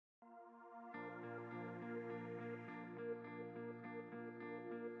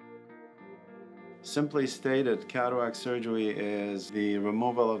Simply stated, cataract surgery is the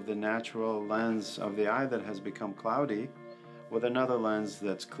removal of the natural lens of the eye that has become cloudy with another lens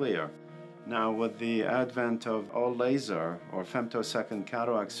that's clear. Now, with the advent of all laser or femtosecond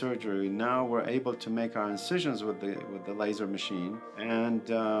cataract surgery, now we're able to make our incisions with the laser machine, and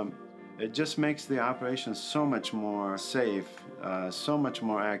it just makes the operation so much more safe, so much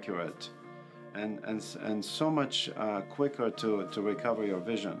more accurate, and so much quicker to recover your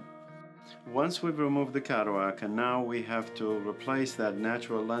vision. Once we've removed the cataract, and now we have to replace that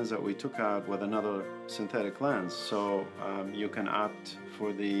natural lens that we took out with another synthetic lens. So you can opt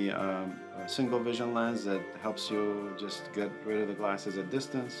for the single vision lens that helps you just get rid of the glasses at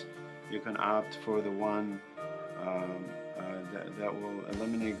distance. You can opt for the one that will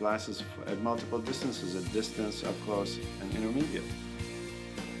eliminate glasses at multiple distances, at distance, up close, and intermediate.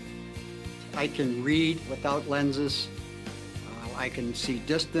 I can read without lenses. I can see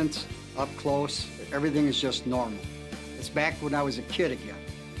distance, up close. Everything is just normal. It's back when I was a kid again.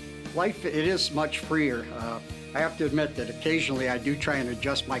 Life, it is much freer. I have to admit that occasionally I do try and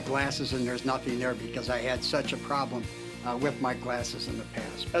adjust my glasses and there's nothing there because I had such a problem with my glasses in the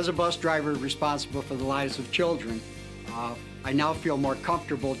past. As a bus driver responsible for the lives of children, I now feel more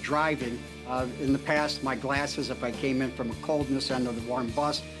comfortable driving. In the past, my glasses, if I came in from a coldness end of the warm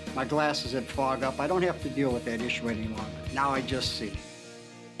bus, my glasses would fog up. I don't have to deal with that issue any longer. Now I just see.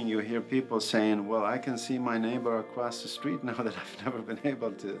 You hear people saying, well, I can see my neighbor across the street now that I've never been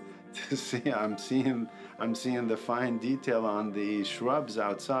able to see. I'm seeing the fine detail on the shrubs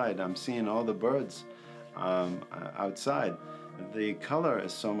outside. I'm seeing all the birds outside. The color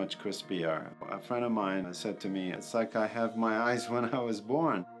is so much crispier. A friend of mine said to me, it's like I have my eyes when I was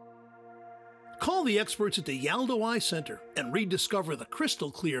born. Call the experts at the Yaldo Eye Center and rediscover the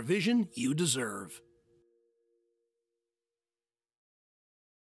crystal clear vision you deserve.